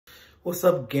What's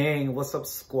up, gang? What's up,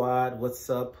 squad? What's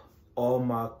up, all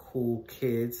my cool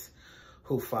kids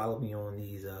who follow me on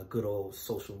these good old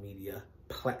social media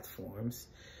platforms?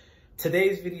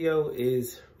 Today's video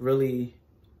is really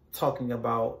talking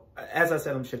about, as I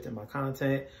said, I'm shifting my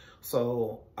content.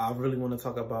 So I really want to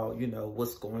talk about,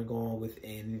 what's going on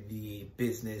within the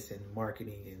business and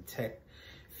marketing and tech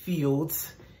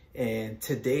fields. And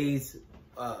today's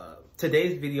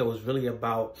video is really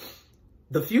about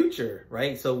the future,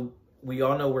 right? So we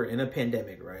all know we're in a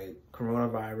pandemic, right?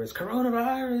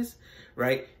 Coronavirus,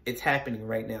 right? It's happening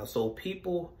right now. So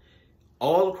people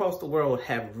all across the world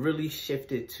have really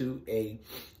shifted to a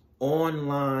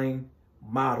online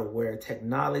model where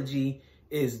technology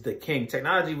is the king.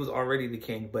 Technology was already the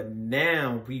king, but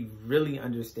now we really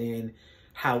understand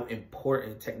how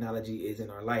important technology is in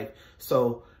our life.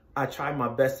 So I try my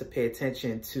best to pay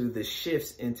attention to the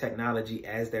shifts in technology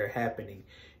as they're happening.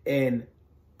 And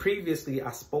previously,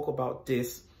 I spoke about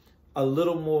this a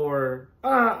little more,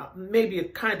 maybe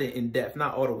kind of in depth,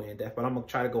 not all the way in depth, but I'm gonna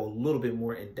try to go a little bit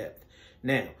more in depth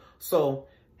now. So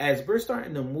as we're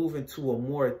starting to move into a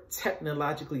more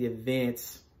technologically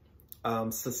advanced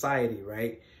society,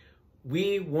 right?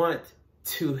 We want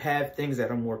to have things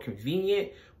that are more convenient.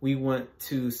 We want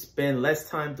to spend less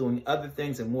time doing other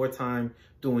things and more time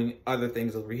doing other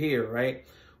things over here, right?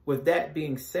 With that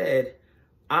being said,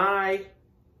 I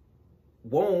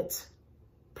won't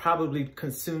probably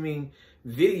consuming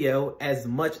video as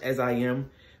much as I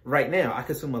am right now. I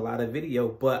consume a lot of video,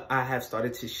 but I have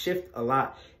started to shift a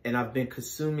lot, and I've been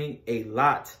consuming a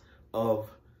lot of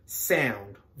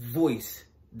sound, voice,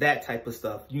 that type of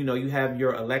stuff. You have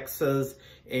your Alexas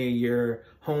and your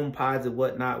HomePods and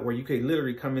whatnot, where you could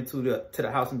literally come into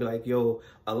the house and be like, yo,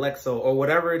 Alexa, or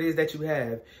whatever it is that you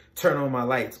have, turn on my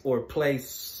lights or play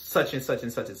such and such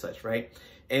and such and such, right?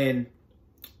 And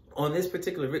on this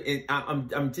particular,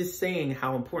 I'm just saying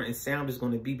how important sound is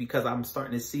going to be, because I'm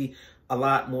starting to see a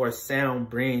lot more sound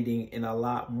branding and a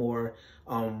lot more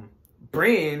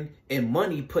brand and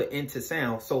money put into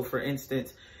sound. So for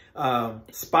instance,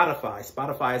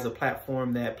 Spotify is a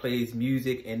platform that plays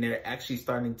music, and they're actually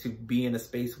starting to be in a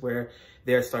space where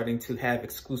they're starting to have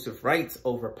exclusive rights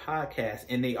over podcasts,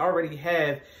 and they already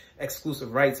have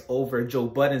exclusive rights over Joe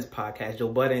Budden's podcast. Joe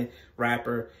Budden,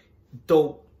 rapper,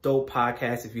 dope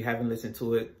podcast. If you haven't listened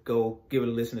to it, go give it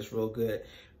a listen. It's real good.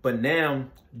 But now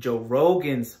Joe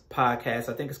Rogan's podcast,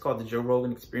 I think it's called the Joe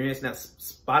Rogan Experience. Now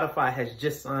Spotify has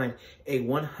just signed a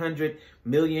 $100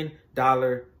 million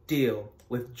deal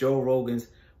with Joe Rogan's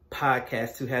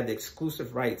podcast to have the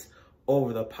exclusive rights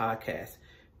over the podcast.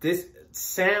 This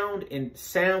sound and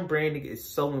sound branding is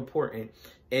so important.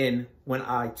 And when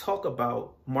I talk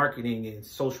about marketing and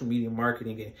social media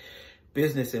marketing and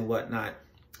business and whatnot,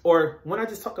 or when I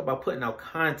just talk about putting out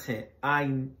content, I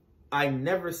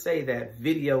never say that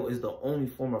video is the only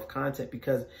form of content,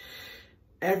 because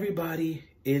everybody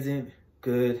isn't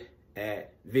good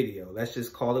at video. Let's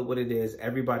just call it what it is.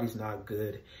 Everybody's not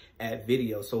good at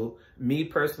video. So me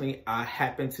personally, I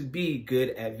happen to be good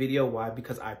at video. Why?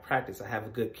 Because I practice. I have a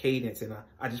good cadence, and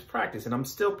I just practice, and I'm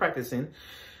still practicing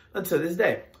until this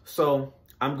day. So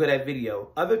I'm good at video.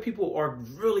 Other people are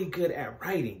really good at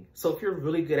writing. So if you're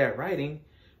really good at writing,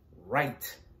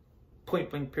 write.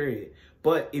 Point blank, period.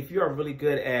 But if you are really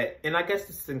good at, and I guess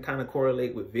this can kind of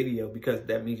correlate with video, because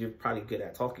that means you're probably good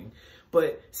at talking.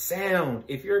 But sound,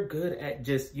 if you're good at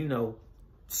just,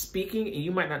 speaking, and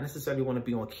you might not necessarily want to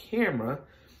be on camera,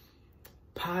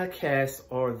 podcasts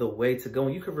are the way to go.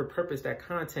 And you can repurpose that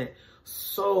content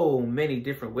so many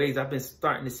different ways. I've been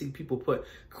starting to see people put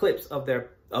clips of the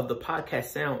podcast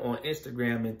sound on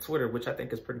Instagram and Twitter, which I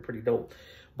think is pretty dope.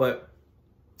 But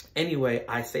anyway,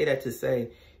 I say that to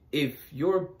say, if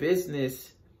your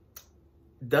business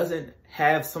doesn't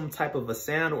have some type of a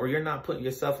sound, or you're not putting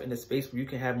yourself in a space where you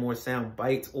can have more sound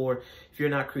bites, or if you're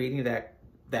not creating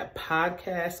that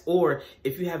podcast, or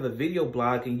if you have a video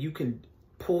blog and you can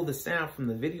pull the sound from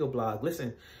the video blog.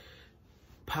 Listen,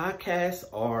 podcasts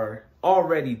are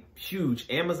already huge.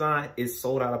 Amazon is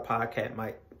sold out of podcast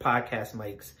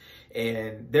mics,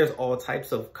 and there's all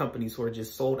types of companies who are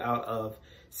just sold out of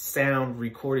sound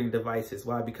recording devices.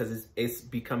 Why? Because it's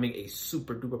becoming a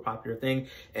super duper popular thing,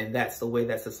 and that's the way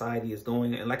that society is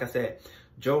going. And like I said,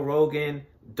 Joe Rogan,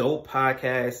 dope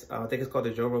podcast, I think it's called the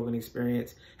Joe Rogan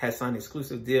Experience, has signed an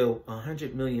exclusive deal,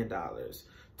 $100 million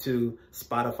to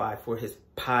Spotify for his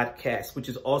podcast, which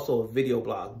is also a video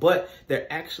blog. But they're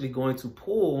actually going to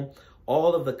pull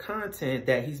all of the content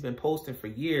that he's been posting for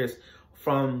years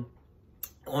from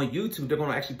on YouTube. They're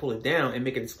going to actually pull it down and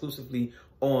make it exclusively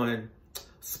on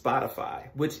Spotify,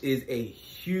 which is a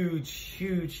huge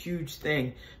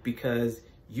thing, because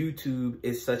YouTube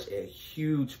is such a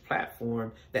huge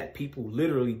platform that people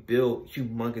literally build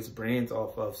humongous brands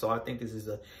off of. So I think this is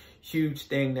a huge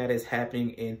thing that is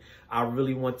happening, and I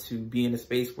really want to be in a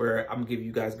space where I'm giving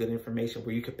you guys good information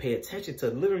where you can pay attention to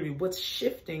literally what's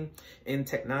shifting in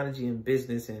technology and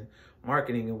business and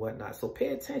marketing and whatnot. So pay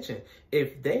attention.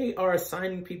 If they are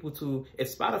assigning people to,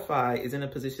 if Spotify is in a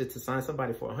position to sign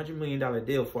somebody for $100 million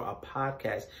deal for a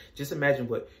podcast, just imagine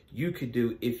what you could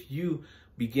do if you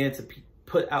begin to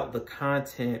put out the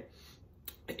content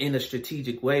in a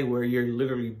strategic way where you're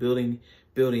literally building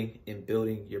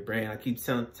your brand. I keep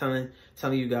telling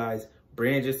you guys,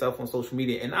 brand yourself on social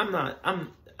media. And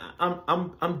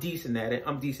I'm decent at it.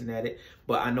 I'm decent at it,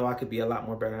 but I know I could be a lot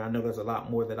more better. And I know there's a lot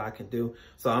more that I can do.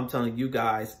 So I'm telling you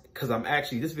guys, because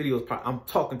this video is probably, I'm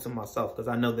talking to myself because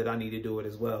I know that I need to do it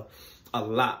as well, a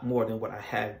lot more than what I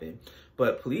have been.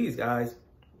 But please, guys,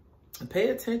 pay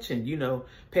attention. You know,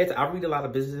 I read a lot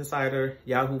of Business Insider,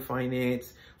 Yahoo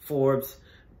Finance, Forbes,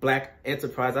 Black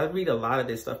Enterprise. I read a lot of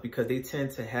this stuff because they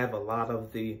tend to have a lot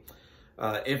of the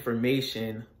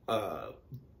information.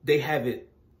 They have it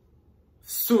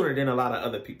sooner than a lot of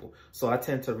other people. So I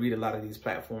tend to read a lot of these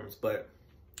platforms. But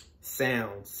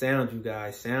sound, you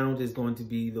guys. Sound is going to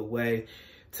be the way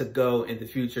to go in the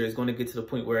future. It's going to get to the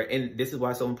point where, and this is why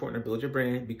it's so important to build your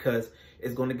brand, because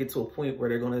it's going to get to a point where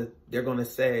they're going to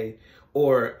say,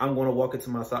 or I'm going to walk into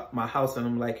my house and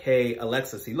I'm like, hey,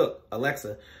 Alexa, see, look,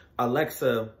 Alexa,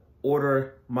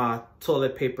 order my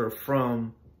toilet paper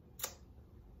from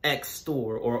X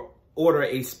store, or order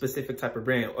a specific type of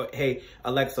brand. Or, hey,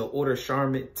 Alexa, order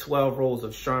Charmin, 12 rolls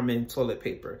of Charmin toilet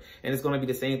paper. And it's going to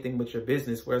be the same thing with your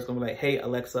business, where it's going to be like, hey,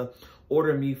 Alexa,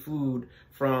 order me food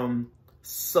from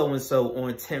so-and-so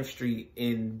on 10th Street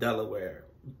in Delaware.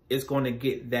 It's going to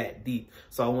get that deep.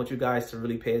 So I want you guys to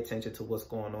really pay attention to what's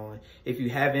going on. If you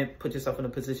haven't put yourself in a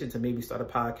position to maybe start a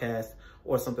podcast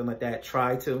or something like that,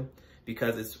 try to,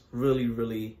 because it's really,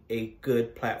 really a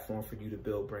good platform for you to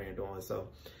build brand on. So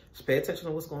just pay attention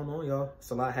to what's going on, y'all.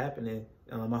 It's a lot happening.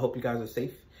 I hope you guys are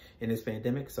safe in this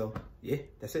pandemic. So yeah,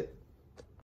 that's it.